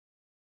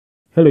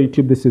Hello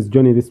YouTube, this is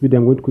Johnny. In this video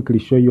I'm going to quickly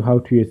show you how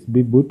to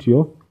USB boot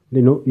your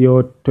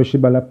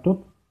Toshiba laptop.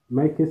 In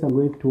my case, I'm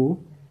going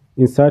to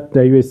insert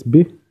the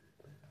USB.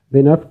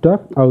 Then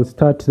after, I'll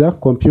start the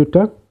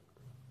computer.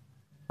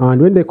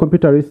 And when the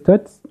computer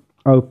restarts,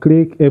 I'll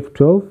click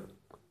F12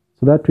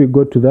 so that we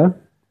go to the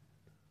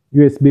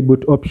USB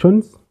boot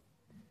options.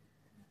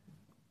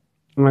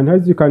 And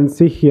as you can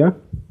see here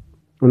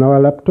on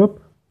our laptop,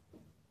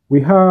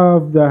 we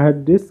have the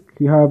hard disk,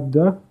 we have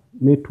the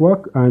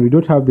network, and we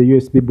don't have the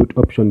USB boot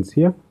options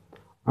here.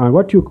 And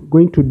what you're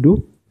going to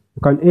do,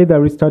 you can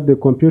either restart the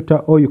computer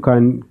or you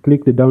can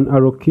click the down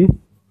arrow key.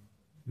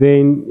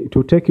 Then it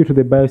will take you to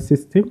the BIOS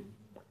system.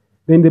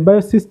 Then the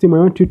BIOS system, I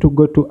want you to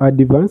go to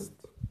Advanced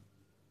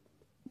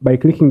by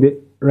clicking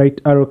the right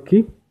arrow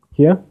key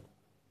here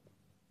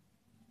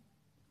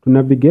to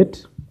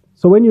navigate.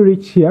 So when you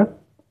reach here,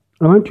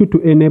 I want you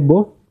to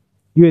enable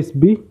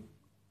USB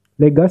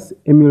Legacy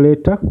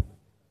emulator.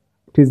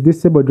 It is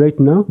disabled right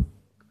now.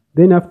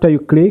 Then after you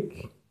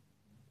click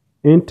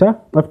enter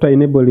after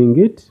enabling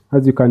it,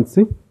 as you can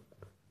see.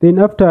 Then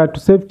after to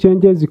save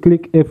changes, you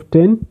click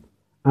F10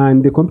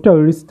 and the computer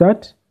will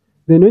restart.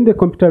 Then when the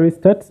computer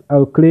restarts,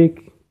 I'll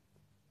click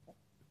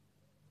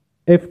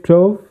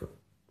F12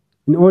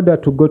 in order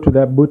to go to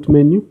the boot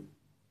menu.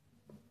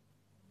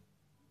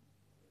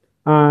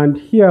 And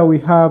here we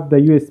have the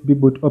USB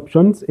boot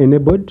options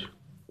enabled.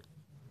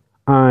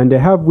 And I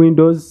have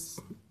Windows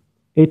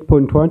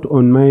 8.1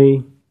 on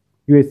my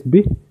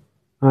USB.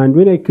 And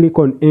when I click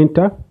on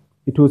enter,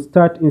 it will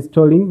start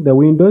installing the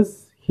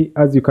Windows.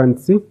 As you can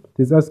see, it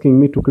is asking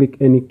me to click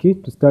any key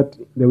to start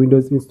the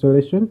Windows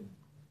installation.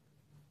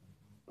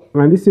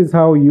 And this is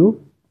how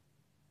you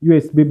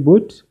USB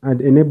boot and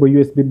enable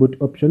USB boot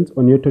options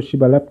on your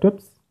Toshiba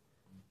laptops.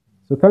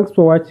 So thanks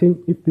for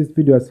watching. If this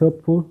video was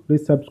helpful,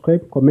 please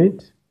subscribe,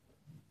 comment.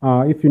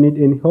 If you need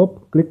any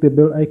help, click the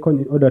bell icon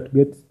in order to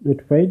get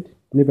notified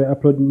whenever I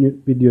upload new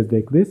videos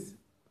like this.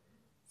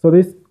 So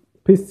this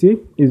PC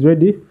is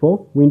ready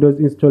for Windows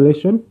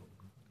installation,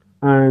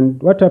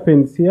 and what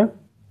happens here,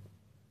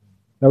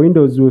 the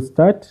Windows will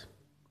start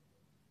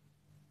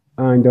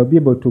and I'll be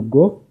able to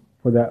go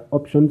for the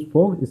options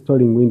for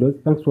installing Windows.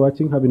 Thanks for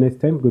watching. Have a nice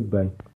time. Goodbye.